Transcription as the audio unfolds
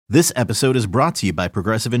This episode is brought to you by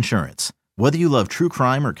Progressive Insurance. Whether you love true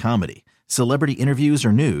crime or comedy, celebrity interviews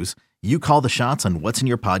or news, you call the shots on what's in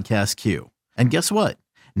your podcast queue. And guess what?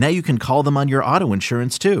 Now you can call them on your auto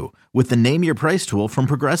insurance too with the Name Your Price tool from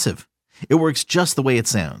Progressive. It works just the way it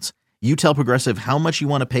sounds. You tell Progressive how much you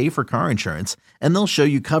want to pay for car insurance, and they'll show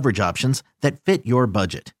you coverage options that fit your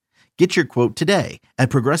budget. Get your quote today at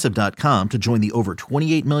Progressive.com to join the over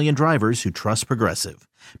 28 million drivers who trust Progressive.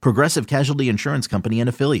 Progressive Casualty Insurance Company and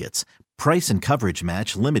Affiliates. Price and coverage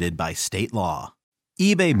match limited by state law.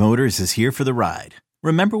 eBay Motors is here for the ride.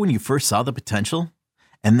 Remember when you first saw the potential?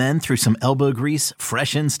 And then through some elbow grease,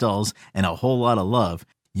 fresh installs, and a whole lot of love,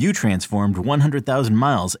 you transformed 100,000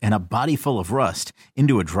 miles and a body full of rust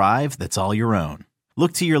into a drive that's all your own.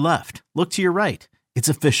 Look to your left. Look to your right. It's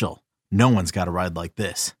official. No one's got a ride like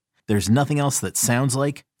this. There's nothing else that sounds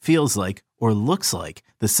like, feels like, or looks like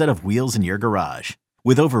the set of wheels in your garage.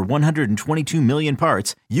 With over 122 million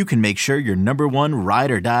parts, you can make sure your number one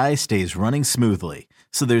ride or die stays running smoothly.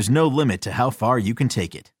 So there's no limit to how far you can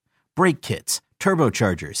take it. Brake kits,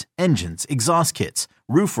 turbochargers, engines, exhaust kits,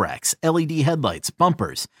 roof racks, LED headlights,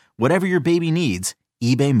 bumpers, whatever your baby needs,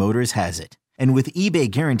 eBay Motors has it. And with eBay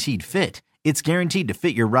Guaranteed Fit, it's guaranteed to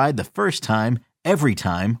fit your ride the first time, every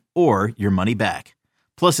time, or your money back.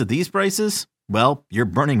 Plus, at these prices, well, you're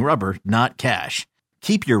burning rubber, not cash.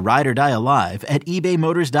 Keep your ride or die alive at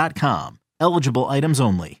ebaymotors.com. Eligible items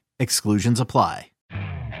only. Exclusions apply.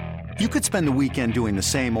 You could spend the weekend doing the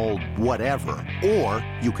same old whatever, or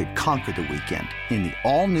you could conquer the weekend in the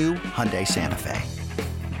all-new Hyundai Santa Fe.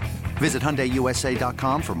 Visit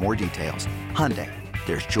HyundaiUSA.com for more details. Hyundai,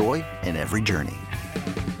 there's joy in every journey.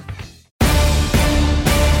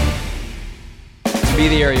 To me,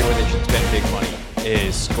 the area where they should spend big money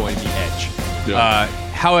is going to be edge. Yeah.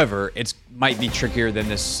 However, it might be trickier than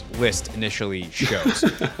this list initially shows.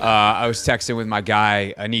 I was texting with my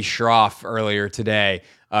guy, Anish Shroff, earlier today,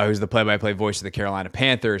 who's the play-by-play voice of the Carolina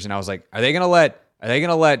Panthers, and I was like, are they going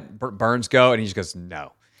to let Burns go? And he just goes,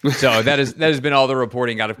 no. So that has been all the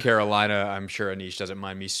reporting out of Carolina. I'm sure Anish doesn't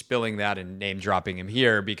mind me spilling that and name dropping him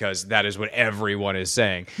here because that is what everyone is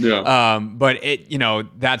saying. Yeah. But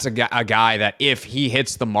that's a guy that if he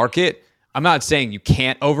hits the market, I'm not saying you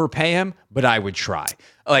can't overpay him, but I would try.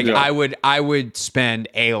 I would spend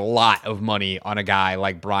a lot of money on a guy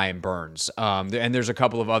like Brian Burns. And there's a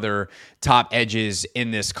couple of other top edges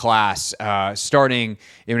in this class. Starting,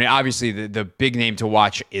 obviously the big name to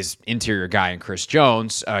watch is interior guy and Chris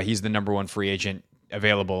Jones. He's the number one free agent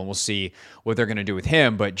available, and we'll see what they're going to do with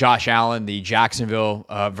him. But Josh Allen, the Jacksonville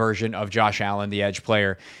version of Josh Allen, the edge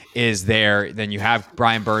player, is there. Then you have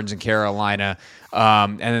Brian Burns in Carolina.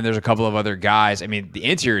 And then there's a couple of other guys. I mean, the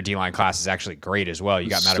interior D-line class is actually great as well. You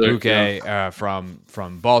got Matabuke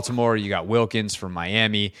from Baltimore. You got Wilkins from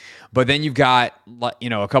Miami. But then you've got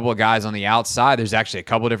a couple of guys on the outside. There's actually a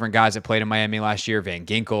couple of different guys that played in Miami last year. Van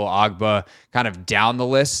Ginkel, Agba, kind of down the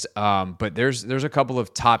list. But there's a couple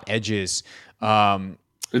of top edges. And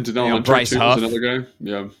Bryce Huff, another guy.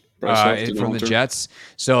 Yeah. From the Jets.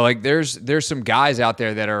 So there's some guys out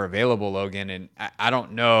there that are available, Logan, and I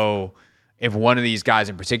don't know if one of these guys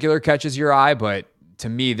in particular catches your eye, but to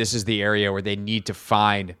me, this is the area where they need to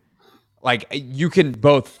find, you can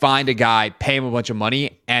both find a guy, pay him a bunch of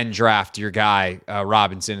money, and draft your guy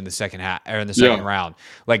Robinson in the second round.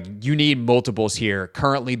 You need multiples here.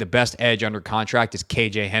 Currently, the best edge under contract is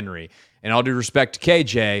KJ Henry, and all due respect to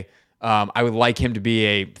KJ, I would like him to be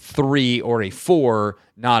a 3 or a 4,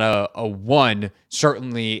 not a 1.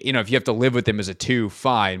 Certainly, if you have to live with him as a 2,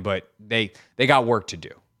 fine, but they got work to do.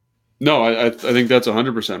 No, I think that's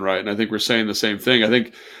 100% right, and I think we're saying the same thing. I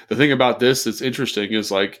think the thing about this that's interesting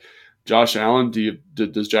is Josh Allen.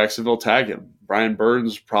 Does Jacksonville tag him? Brian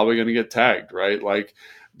Burns probably going to get tagged, right?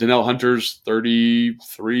 Donnell Hunter's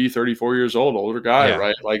 33, 34 years old, older guy,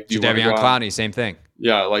 right? Do you want to go Clowney, same thing.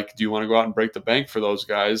 Yeah, do you want to go out and break the bank for those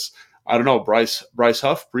guys? I don't know. Bryce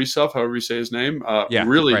Huff, however you say his name.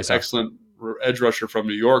 Really excellent edge rusher from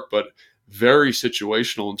New York, but very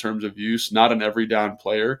situational in terms of use, not an every down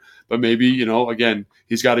player, but maybe, again,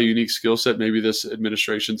 he's got a unique skill set. Maybe this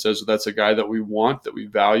administration says that's a guy that we want, that we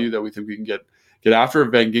value, that we think we can get after.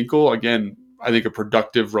 Van Ginkel, again, I think a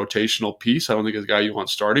productive rotational piece. I don't think it's a guy you want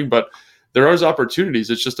starting, but there are opportunities.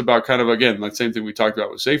 It's just about kind of, again, that same thing we talked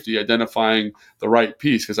about with safety, identifying the right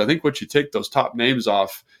piece. Because I think once you take those top names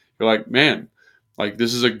off, you're like, man,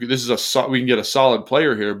 this is we can get a solid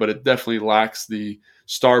player here, but it definitely lacks the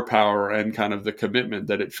star power and kind of the commitment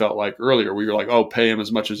that it felt like earlier. We were like, oh, pay him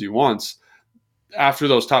as much as he wants. After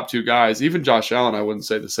those top two guys, even Josh Allen, I wouldn't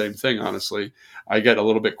say the same thing, honestly. I get a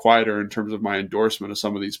little bit quieter in terms of my endorsement of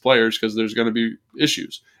some of these players because there's going to be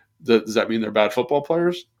issues. Does that mean they're bad football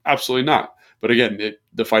players? Absolutely not. But again,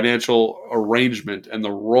 the financial arrangement and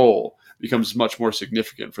the role becomes much more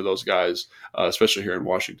significant for those guys, especially here in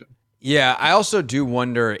Washington. Yeah, I also do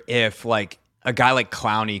wonder if like a guy like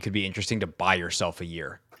Clowney could be interesting to buy yourself a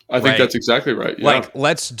year. I think that's exactly right. Yeah. Like,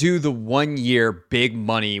 let's do the 1 year big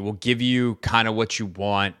money. We'll give you kind of what you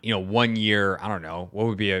want. 1 year, I don't know. What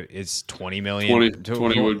would be it's 20 million?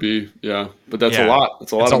 20 would be, yeah. But that's a lot.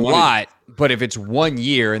 It's a lot of money. It's a lot. But if it's 1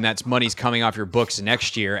 year and that's money's coming off your books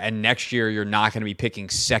next year, and next year you're not going to be picking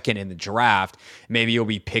second in the draft, maybe you'll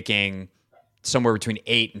be picking somewhere between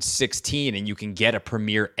 8 and 16, and you can get a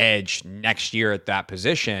premier edge next year at that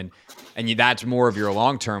position. And that's more of your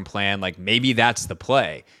long-term plan. Like, maybe that's the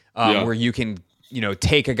play. Where you can,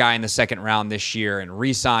 take a guy in the second round this year and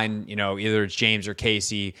re-sign, either it's James or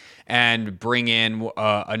Casey, and bring in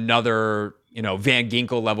another, Van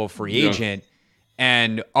Ginkel level free agent.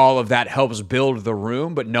 And all of that helps build the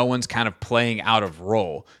room, but no one's kind of playing out of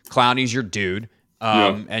role. Clowney's your dude.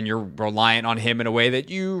 And you're reliant on him in a way that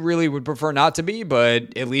you really would prefer not to be,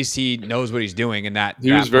 but at least he knows what he's doing. And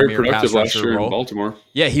he was very productive last year in Baltimore.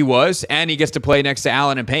 Yeah, he was, and he gets to play next to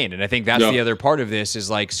Allen and Payne. And I think that's the other part of this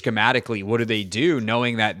is like schematically, what do they do,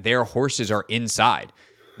 knowing that their horses are inside,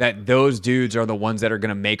 that those dudes are the ones that are going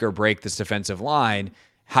to make or break this defensive line.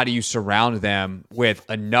 How do you surround them with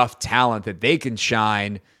enough talent that they can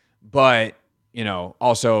shine, but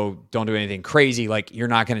also don't do anything crazy. Like, you're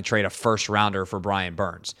not going to trade a first rounder for Brian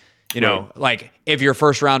Burns. Like, if your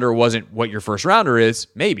first rounder wasn't what your first rounder is,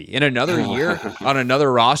 maybe in another year on another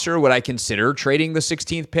roster, would I consider trading the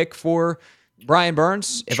 16th pick for Brian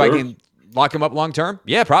Burns if I can lock him up long term?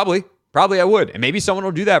 Yeah, probably I would. And maybe someone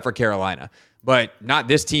will do that for Carolina, but not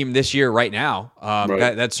this team this year right now.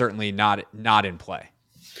 That's certainly not in play.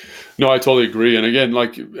 No, I totally agree. And again,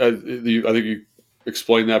 like I think you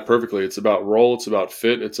explain that perfectly. It's about role, it's about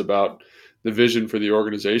fit, it's about the vision for the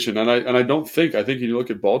organization. And I think you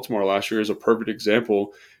look at Baltimore last year as a perfect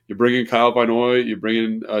example. You bring in Kyle Van Noy, you bring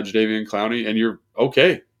in Jadeveon Clowney, and you're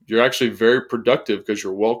okay. You're actually very productive because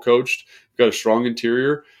you're well coached, you've got a strong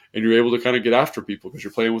interior, and you're able to kind of get after people because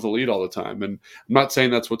you're playing with a lead all the time. And I'm not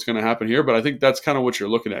saying that's what's going to happen here, but I think that's kind of what you're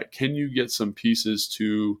looking at. Can you get some pieces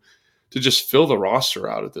to just fill the roster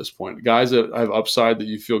out at this point? Guys that have upside that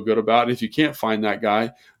you feel good about. And if you can't find that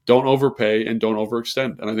guy, don't overpay and don't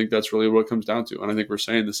overextend. And I think that's really what it comes down to. And I think we're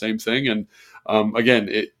saying the same thing. And again,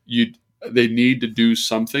 they need to do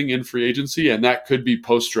something in free agency, and that could be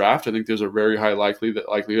post-draft. I think there's a very high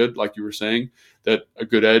likelihood, like you were saying, that a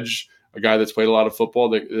good edge, a guy that's played a lot of football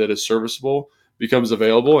that is serviceable, becomes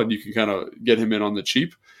available, and you can kind of get him in on the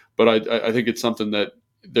cheap. But I think it's something that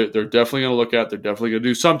they're definitely going to look at. They're definitely going to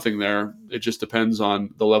do something there. It just depends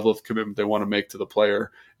on the level of commitment they want to make to the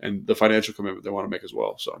player and the financial commitment they want to make as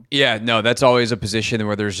well. So yeah, no, that's always a position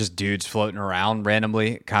where there's just dudes floating around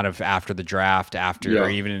randomly, kind of after the draft, or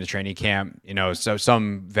even in the training camp. So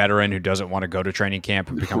some veteran who doesn't want to go to training camp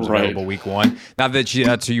who becomes available week one. Not that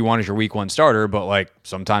that's who you want as your week one starter, but like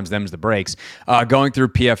sometimes them's the breaks. Going through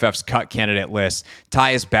PFF's cut candidate list,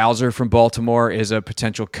 Tyus Bowser from Baltimore is a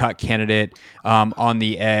potential cut candidate. On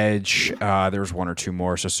the edge, there's one or two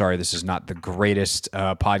more. So sorry, this is not the greatest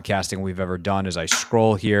podcasting we've ever done as I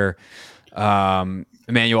scroll here.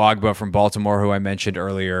 Emmanuel Ogbah from Baltimore, who I mentioned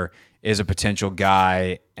earlier, is a potential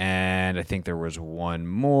guy. And I think there was one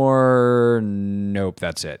more. Nope,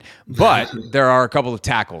 that's it. But there are a couple of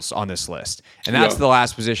tackles on this list. And that's the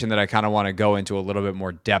last position that I kind of want to go into a little bit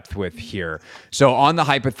more depth with here. So on the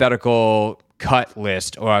hypothetical cut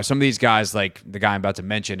list, or some of these guys, like the guy I'm about to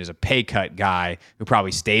mention, is a pay cut guy who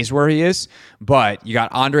probably stays where he is. But you got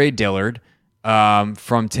Andre Dillard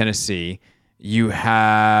from Tennessee. You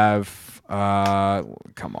have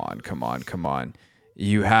come on.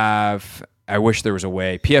 You have, I wish there was a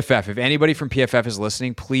way. PFF, if anybody from PFF is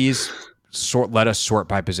listening, please let us sort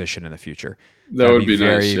by position in the future. That would be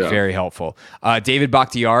very, nice, very helpful. David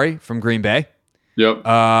Bakhtiari from Green Bay. Yep.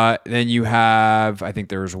 Then you have, I think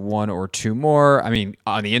there's one or two more. I mean,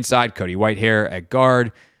 on the inside, Cody Whitehair at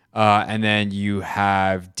guard. And then you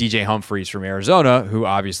have DJ Humphries from Arizona, who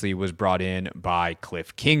obviously was brought in by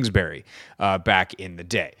Cliff Kingsbury back in the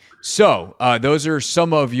day. So those are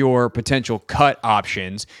some of your potential cut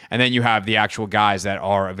options. And then you have the actual guys that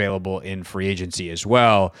are available in free agency as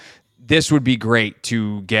well. This would be great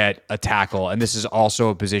to get a tackle. And this is also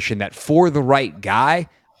a position that for the right guy,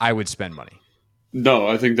 I would spend money. No,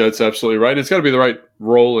 I think that's absolutely right. It's got to be the right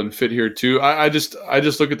role and fit here too. I just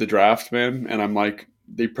look at the draft, man, and I'm like,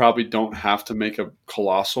 they probably don't have to make a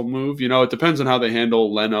colossal move. It depends on how they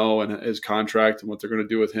handle Leno and his contract and what they're going to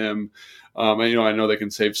do with him. And, I know they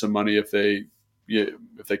can save some money if they,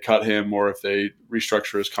 cut him or if they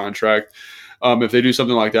restructure his contract. If they do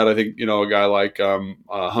something like that, I think, a guy like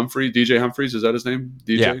DJ Humphries, is that his name?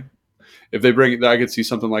 DJ? Yeah. If they bring it, I could see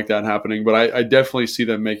something like that happening. But I definitely see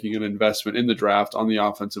them making an investment in the draft on the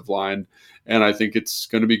offensive line, and I think it's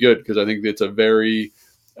going to be good because I think it's a very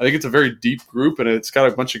deep group, and it's got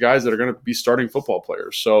a bunch of guys that are going to be starting football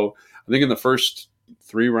players. So I think in the first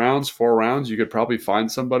 4 rounds, you could probably find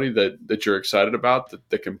somebody that you're excited about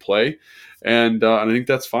that can play, and I think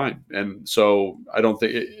that's fine. And so I don't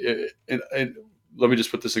think let me just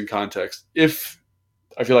put this in context. If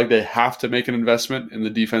I feel like they have to make an investment in the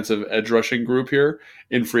defensive edge rushing group here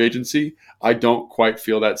in free agency, I don't quite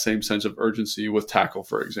feel that same sense of urgency with tackle,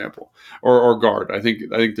 for example, or guard. I think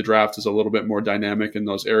the draft is a little bit more dynamic in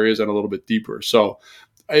those areas and a little bit deeper. So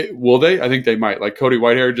will they? I think they might. Like Cody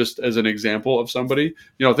Whitehair, just as an example of somebody,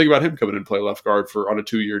 think about him coming in and play left guard on a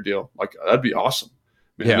 2-year deal. Like, that'd be awesome.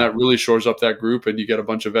 Man, that really shores up that group, and you get a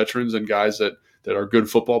bunch of veterans and guys that are good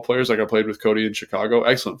football players. Like I played with Cody in Chicago,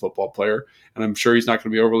 excellent football player, and I'm sure he's not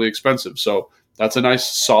going to be overly expensive. So that's a nice,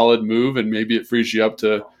 solid move, and maybe it frees you up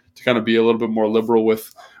to kind of be a little bit more liberal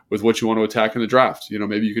with what you want to attack in the draft.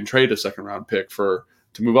 Maybe you can trade a second-round pick to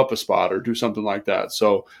move up a spot or do something like that.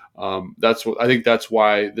 So I think that's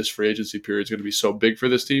why this free agency period is going to be so big for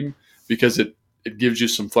this team, because it gives you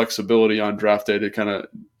some flexibility on draft day to kind of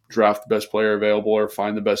draft the best player available or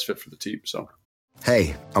find the best fit for the team. So,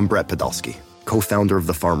 hey, I'm Brett Podolsky, co-founder of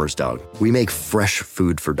The Farmer's Dog. We make fresh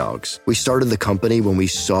food for dogs. We started the company when we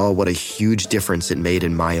saw what a huge difference it made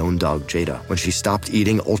in my own dog, Jada, when she stopped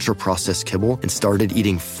eating ultra-processed kibble and started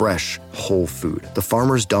eating fresh, whole food. The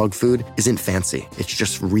Farmer's Dog food isn't fancy. It's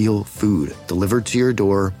just real food delivered to your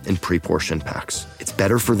door in pre-portioned packs. It's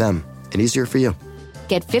better for them and easier for you.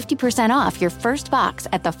 Get 50% off your first box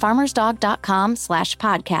at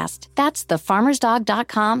thefarmersdog.com/podcast. That's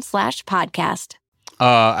thefarmersdog.com/podcast.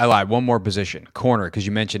 I lied. One more position, corner, because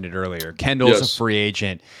you mentioned it earlier. Kendall's a free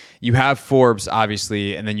agent. You have Forbes,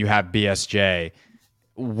 obviously, and then you have BSJ.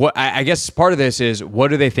 What I guess part of this is, what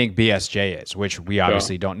do they think BSJ is, which we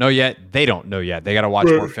obviously don't know yet. They don't know yet. They got to watch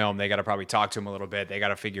more film. They got to probably talk to him a little bit. They got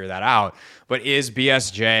to figure that out. But is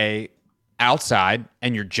BSJ outside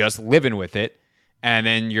and you're just living with it, and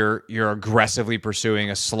then you're aggressively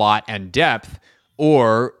pursuing a slot and depth,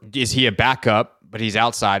 or is he a backup, but he's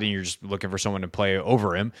outside and you're just looking for someone to play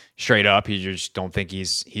over him straight up? You just don't think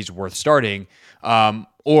he's worth starting,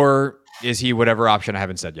 or is he whatever option I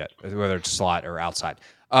haven't said yet, whether it's slot or outside?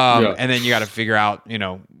 And then you got to figure out,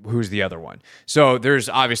 who's the other one. So there's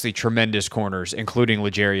obviously tremendous corners, including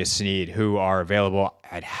L'Jarius Sneed, who are available.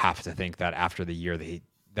 I'd have to think that after the year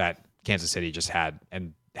that Kansas City just had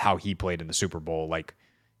and how he played in the Super Bowl, like,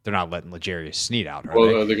 they're not letting L'Jarius Sneed out.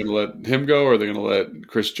 Are they going to let him go, or are they going to let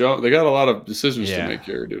Chris Jones? They got a lot of decisions to make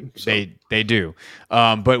here, dude. So. They do.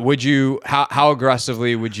 But would you, how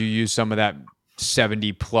aggressively would you use some of that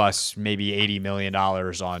 70 plus, maybe $80 million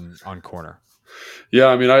on corner? Yeah,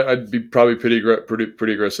 I mean, I'd be probably pretty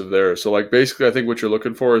aggressive there. So, like, basically, I think what you're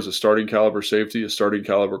looking for is a starting caliber safety, a starting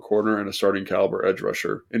caliber corner, and a starting caliber edge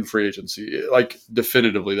rusher in free agency. Like,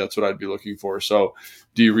 definitively, that's what I'd be looking for. So,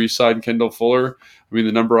 do you re-sign Kendall Fuller? I mean,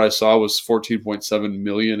 the number I saw was $14.7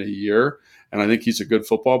 million a year, and I think he's a good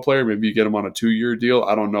football player. Maybe you get him on a 2-year deal.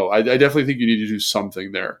 I don't know. I definitely think you need to do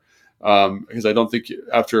something there, because I don't think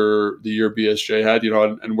after the year BSJ had,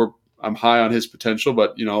 and I'm high on his potential,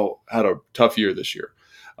 but, had a tough year this year.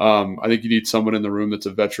 I think you need someone in the room that's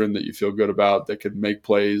a veteran that you feel good about, that can make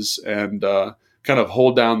plays and kind of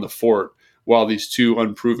hold down the fort while these two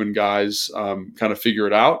unproven guys kind of figure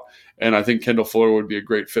it out. And I think Kendall Fuller would be a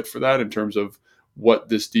great fit for that in terms of what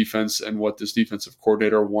this defense and what this defensive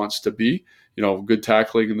coordinator wants to be. Good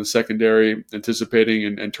tackling in the secondary,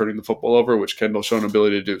 anticipating and turning the football over, which Kendall's shown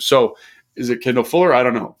ability to do. So is it Kendall Fuller? I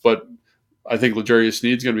don't know. But I think L'Jarius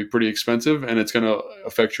Sneed is going to be pretty expensive, and it's going to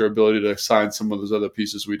affect your ability to sign some of those other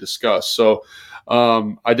pieces we discussed. So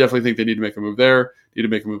I definitely think they need to make a move there, need to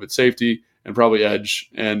make a move at safety, and probably edge.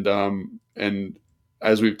 And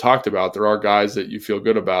as we've talked about, there are guys that you feel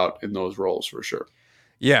good about in those roles for sure.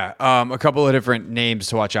 Yeah, a couple of different names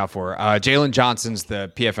to watch out for. Jalen Johnson's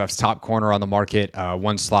the PFF's top corner on the market,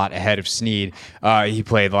 one slot ahead of Sneed. He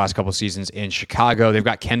played the last couple of seasons in Chicago. They've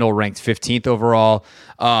got Kendall ranked 15th overall.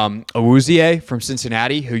 Awuzie from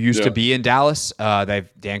Cincinnati, who used to be in Dallas.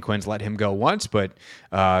 Dan Quinn's let him go once, but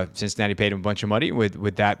Cincinnati paid him a bunch of money.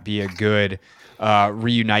 Would that be a good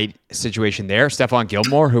reunite situation there? Stephon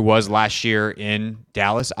Gilmore, who was last year in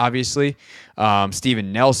Dallas, obviously.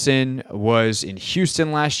 Steven Nelson was in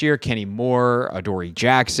Houston last year. Kenny Moore, Adoree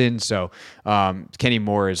Jackson. So Kenny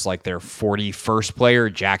Moore is like their 41st player.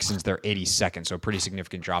 Jackson's their 82nd. So pretty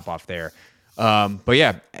significant drop off there. But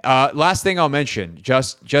yeah, last thing I'll mention,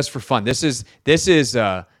 just for fun, this is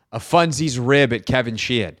a funsies rib at Kevin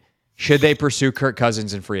Sheehan. Should they pursue Kirk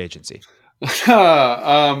Cousins in free agency?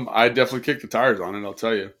 I definitely kick the tires on it. I'll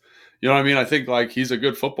tell you. You know what I mean? I think like he's a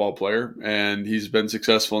good football player and he's been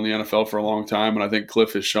successful in the NFL for a long time. And I think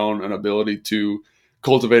Cliff has shown an ability to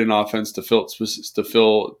cultivate an offense to fit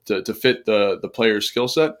the player's skill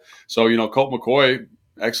set. So, you know, Colt McCoy,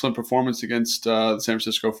 excellent performance against the San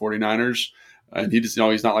Francisco 49ers. And he just, you know,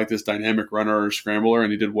 he's not like this dynamic runner or scrambler,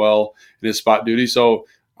 and he did well in his spot duty. So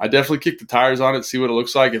I definitely kick the tires on it, see what it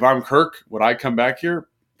looks like. If I'm Kirk, would I come back here?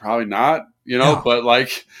 Probably not, you know, no. But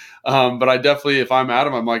like, but I definitely, if I'm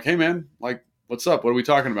Adam, I'm like, hey man, like, what's up? What are we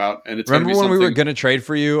talking about? And it's remember when we were going to trade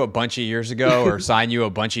for you a bunch of years ago or sign you a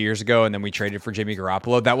bunch of years ago, and then we traded for Jimmy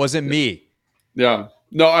Garoppolo? That wasn't me. Yeah,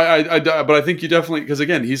 no, but I think you definitely, because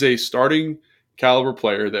again, he's a starting caliber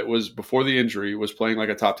player that was before the injury was playing like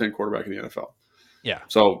a top 10 quarterback in the NFL. Yeah.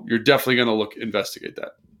 So you're definitely going to investigate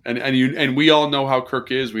that. And we all know how Kirk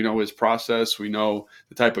is. We know his process. We know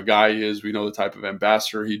the type of guy he is. We know the type of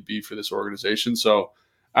ambassador he'd be for this organization. So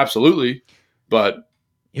absolutely. But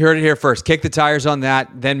you heard it here first. Kick the tires on that,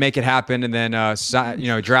 then make it happen, and then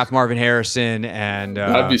draft Marvin Harrison. And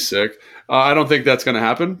that'd be sick. I don't think that's going to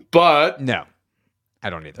happen, but no, I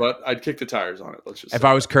don't either. But I'd kick the tires on it. Let's just. If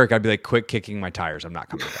I was Kirk, I'd be like, quit kicking my tires. I'm not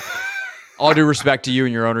coming back. All due respect to you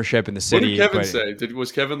and your ownership in the city. What did Kevin say?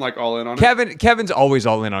 Was Kevin like all in on it? Kevin's always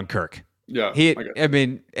all in on Kirk. Yeah. I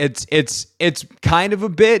mean, it's kind of a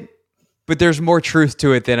bit, but there's more truth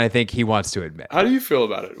to it than I think he wants to admit. How do you feel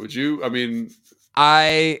about it? Would you? I mean,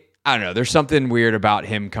 I don't know. There's something weird about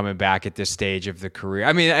him coming back at this stage of the career.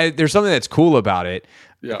 I mean, there's something that's cool about it.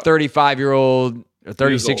 Yeah. 35-year-old. A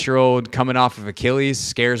 36-year-old coming off of Achilles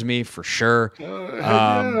scares me for sure.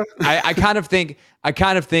 Yeah. I kind of think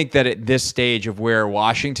that at this stage of where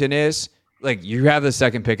Washington is, like you have the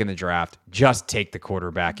second pick in the draft, just take the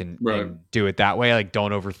quarterback and do it that way. Like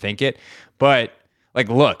don't overthink it. But like,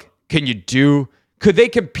 look, could they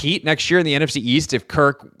compete next year in the NFC East if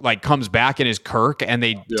Kirk like comes back and is Kirk and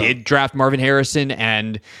they did draft Marvin Harrison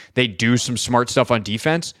and they do some smart stuff on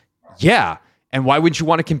defense? Yeah. And why wouldn't you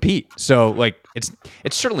want to compete? So like it's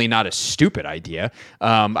certainly not a stupid idea.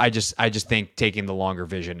 I just think taking the longer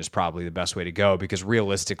vision is probably the best way to go, because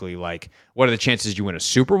realistically, like what are the chances you win a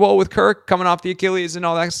Super Bowl with Kirk coming off the Achilles and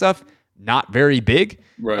all that stuff? Not very big.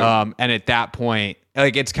 Right. And at that point,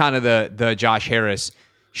 like it's kind of the Josh Harris,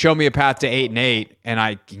 show me a path to 8-8 and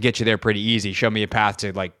I can get you there pretty easy. Show me a path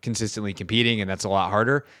to like consistently competing, and that's a lot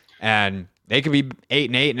harder. And they could be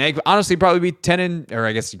 8-8, and they could honestly probably be 10 or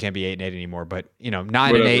I guess you can't be 8-8 anymore, but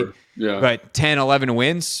 9-8, but 10-11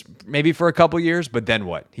 wins maybe for a couple years. But then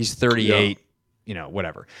what? He's 38,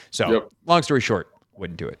 whatever. So long story short,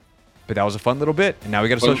 wouldn't do it. But that was a fun little bit, and now we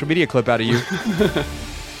got a social media clip out of you.